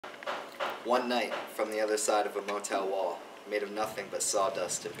One night, from the other side of a motel wall, made of nothing but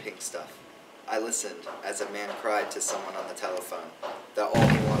sawdust and pink stuff, I listened as a man cried to someone on the telephone that all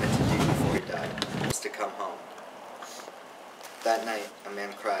he wanted to do before he died was to come home. That night, a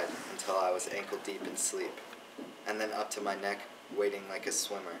man cried until I was ankle deep in sleep, and then up to my neck, wading like a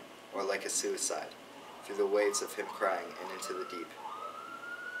swimmer, or like a suicide, through the waves of him crying and into the deep.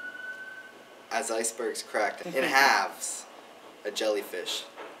 As icebergs cracked in halves, a jellyfish,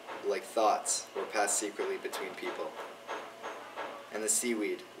 like thoughts, were passed secretly between people. And the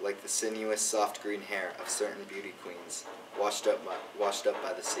seaweed, like the sinuous, soft green hair of certain beauty queens, washed up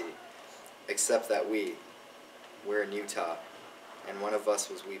by the sea. Except that we're in Utah, and one of us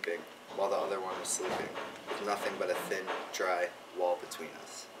was weeping, while the other one was sleeping, with nothing but a thin, dry wall between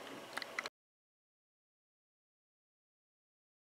us.